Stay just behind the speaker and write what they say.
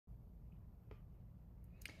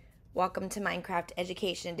Welcome to Minecraft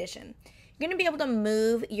Education Edition. You're going to be able to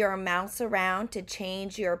move your mouse around to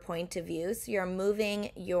change your point of view. So you're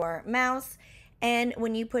moving your mouse, and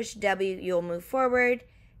when you push W, you'll move forward,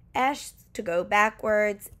 S to go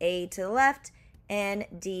backwards, A to the left, and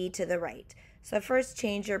D to the right. So first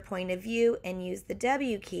change your point of view and use the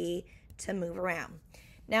W key to move around.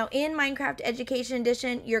 Now in Minecraft Education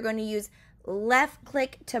Edition, you're going to use left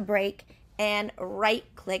click to break and right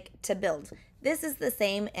click to build. This is the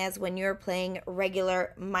same as when you're playing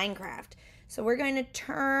regular Minecraft. So we're going to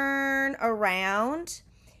turn around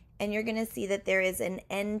and you're going to see that there is an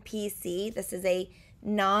NPC. This is a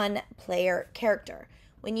non-player character.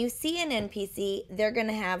 When you see an NPC, they're going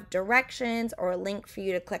to have directions or a link for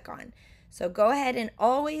you to click on. So go ahead and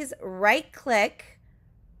always right click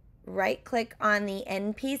on the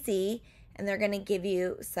NPC, and they're going to give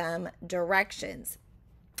you some directions.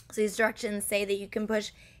 So these directions say that you can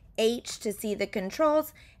push H to see the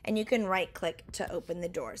controls, and you can right click to open the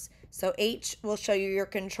doors. So H will show you your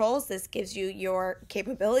controls. This gives you your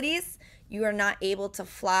capabilities. You are not able to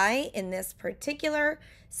fly in this particular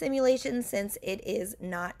simulation since it is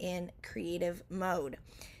not in creative mode.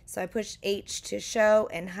 So I push H to show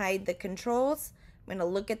and hide the controls. I'm going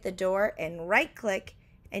to look at the door and right click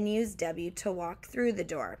and use W to walk through the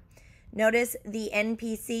door. Notice the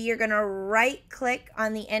NPC, you're going to right click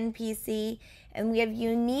on the NPC, and we have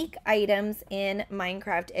unique items in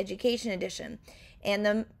Minecraft Education Edition. And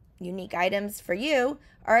the unique items for you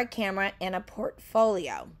are a camera and a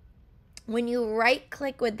portfolio. When you right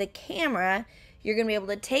click with the camera, you're going to be able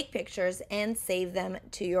to take pictures and save them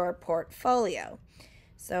to your portfolio.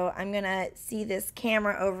 So I'm going to see this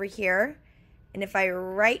camera over here, and if I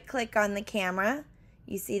right click on the camera,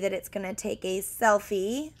 you see that it's going to take a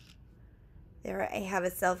selfie. There I have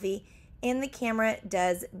a selfie, and the camera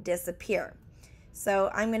does disappear.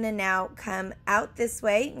 So I'm going to now come out this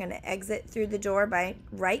way. I'm going to exit through the door by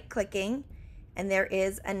right clicking, and there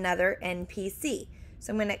is another NPC.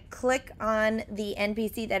 So I'm going to click on the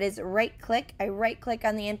NPC. That is right click. I right click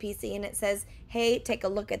on the NPC and it says, hey, take a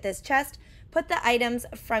look at this chest. Put the items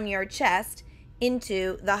from your chest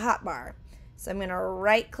into the hotbar. So I'm going to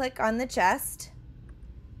right click on the chest.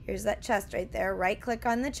 Here's that chest right there. Right click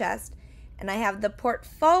on the chest. And I have the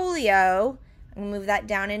portfolio. I'm going to move that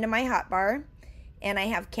down into my hotbar. And I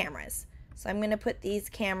have cameras. So I'm going to put these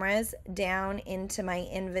cameras down into my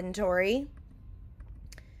inventory.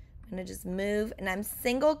 I'm going to just move, and I'm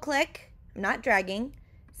single click. I'm not dragging.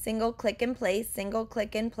 Single click in place, single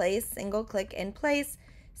click in place, single click in place,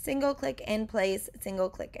 single click in place, single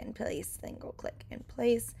click in place, single click in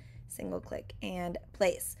place, single click and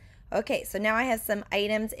place. Okay, so now I have some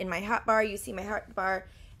items in my hotbar. You see my hotbar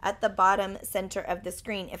at the bottom center of the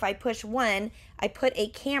screen. If I push 1, I put a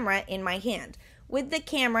camera in my hand. With the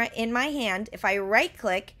camera in my hand, if I right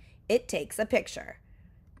click, it takes a picture.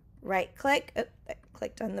 Right click, I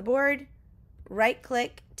clicked on the board. Right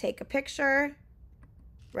click, take a picture.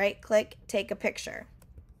 Right click, take a picture.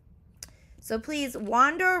 So please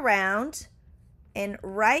wander around and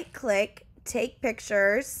right click, take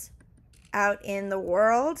pictures out in the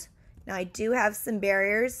world. Now I do have some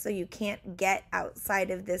barriers, so you can't get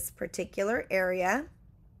outside of this particular area.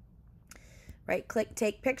 Right click,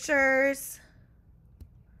 take pictures.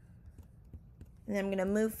 And then I'm going to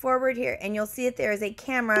move forward here, and you'll see that there is a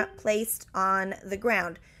camera placed on the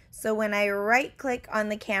ground. So when I right click on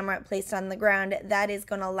the camera placed on the ground, that is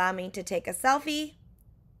going to allow me to take a selfie.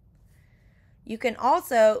 You can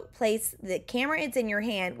also place the camera, it's in your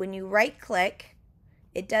hand. When you right click,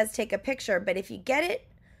 it does take a picture, but if you get it,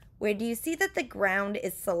 where do you see that the ground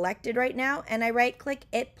is selected right now? And I right click,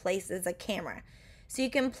 it places a camera. So you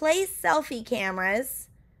can place selfie cameras.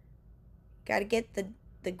 Got to get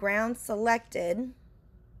the ground selected.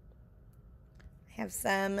 I have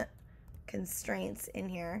some constraints in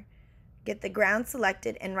here. Get the ground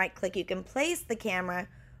selected and right click. You can place the camera,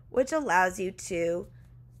 which allows you to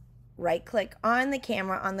right click on the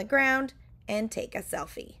camera on the ground and take a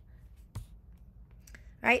selfie.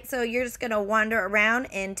 All right, so you're just going to wander around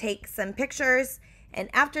and take some pictures. And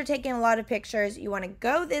after taking a lot of pictures, you want to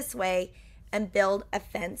go this way and build a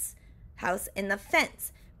fence house in the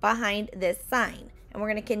fence behind this sign. And we're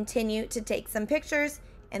going to continue to take some pictures,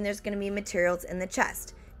 and there's going to be materials in the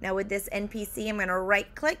chest. Now with this NPC, I'm going to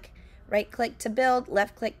right click to build,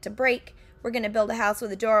 left click to break. We're going to build a house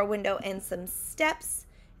with a door, a window, and some steps,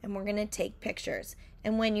 and we're going to take pictures.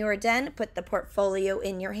 And when you are done, put the portfolio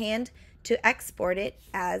in your hand to export it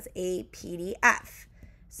as a PDF.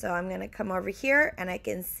 So I'm going to come over here, and I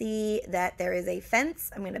can see that there is a fence.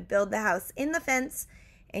 I'm going to build the house in the fence,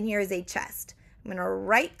 and here is a chest. I'm going to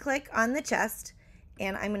right click on the chest,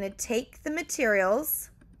 and I'm going to take the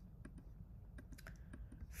materials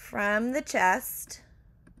from the chest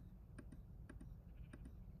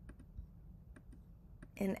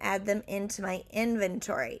and add them into my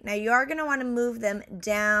inventory. Now you are going to want to move them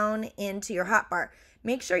down into your hotbar.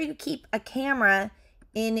 Make sure you keep a camera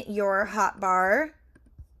in your hotbar.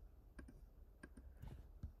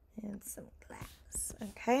 And some glass.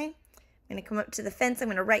 Okay. I'm going to come up to the fence. I'm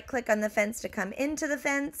going to right click on the fence to come into the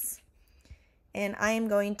fence. And I am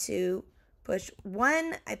going to push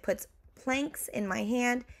 1. I put planks in my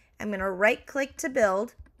hand. I'm going to right click to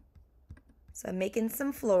build. So I'm making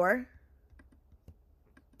some floor.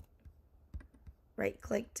 Right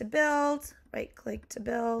click to build, right click to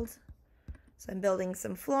build. So I'm building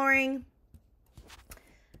some flooring.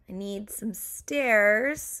 I need some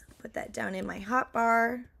stairs. Put that down in my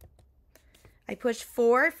hotbar. I push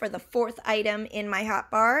 4 for the 4th item in my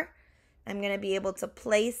hotbar. I'm going to be able to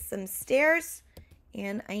place some stairs,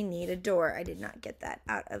 and I need a door. I did not get that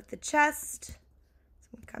out of the chest. So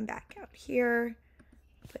I'm going to come back out here.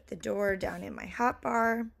 Put the door down in my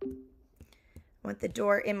hotbar. I want the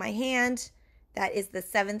door in my hand. That is the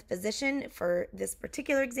 7th position for this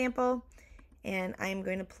particular example. And I'm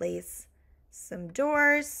going to place some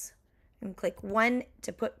doors. I'm going to click 1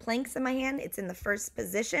 to put planks in my hand. It's in the 1st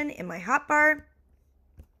position in my hotbar.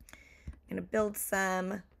 I'm going to build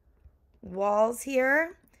some walls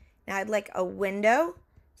here. Now I'd like a window.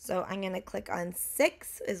 So I'm going to click on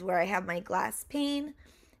 6 is where I have my glass pane.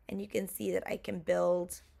 And you can see that I can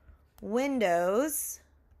build windows.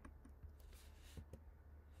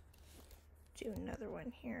 Do another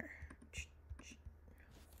one here.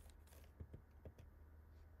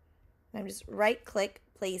 I'm just right click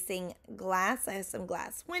placing glass. I have some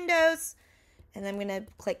glass windows, and I'm going to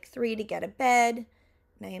click 3 to get a bed.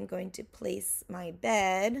 And I am going to place my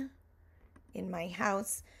bed in my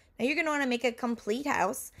house. Now you're going to want to make a complete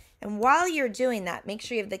house, and while you're doing that, make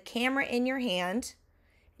sure you have the camera in your hand.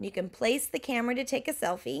 And you can place the camera to take a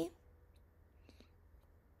selfie.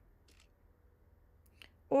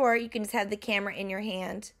 Or you can just have the camera in your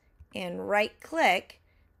hand and right click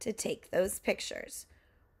to take those pictures.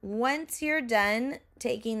 Once you're done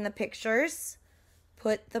taking the pictures,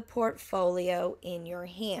 put the portfolio in your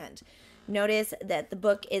hand. Notice that the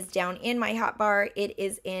book is down in my hotbar. It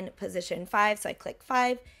is in position 5, so I click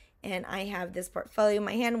 5 and I have this portfolio in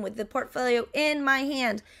my hand. With the portfolio in my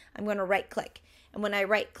hand, I'm going to right click. And when I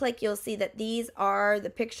right click, you'll see that these are the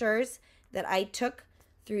pictures that I took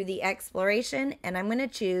through the exploration, and I'm going to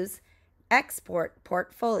choose export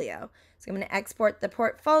portfolio. So I'm going to export the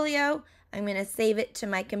portfolio. I'm going to save it to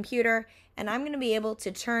my computer, and I'm going to be able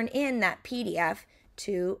to turn in that PDF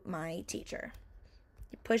to my teacher.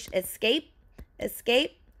 You push escape,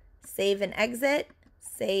 escape, save and exit,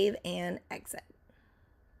 save and exit.